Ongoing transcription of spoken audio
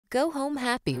Go home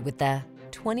happy with the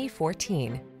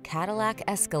 2014 Cadillac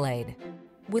Escalade.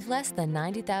 With less than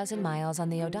 90,000 miles on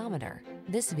the odometer,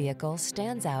 this vehicle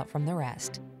stands out from the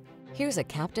rest. Here's a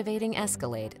captivating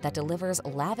Escalade that delivers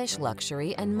lavish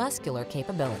luxury and muscular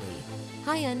capability.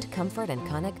 High-end comfort and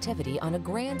connectivity on a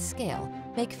grand scale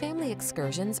make family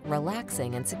excursions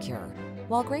relaxing and secure,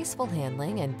 while graceful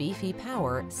handling and beefy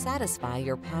power satisfy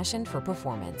your passion for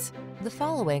performance. The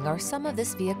following are some of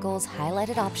this vehicle's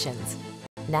highlighted options: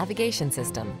 navigation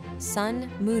system, sun,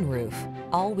 moonroof,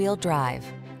 all-wheel drive,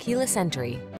 keyless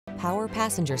entry, power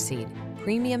passenger seat,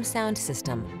 premium sound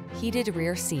system, heated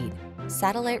rear seat,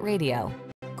 satellite radio,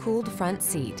 cooled front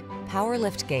seat, power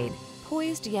liftgate.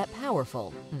 Poised yet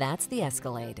powerful, that's the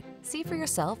Escalade. See for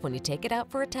yourself when you take it out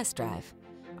for a test drive.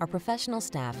 Our professional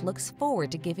staff looks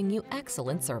forward to giving you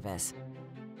excellent service.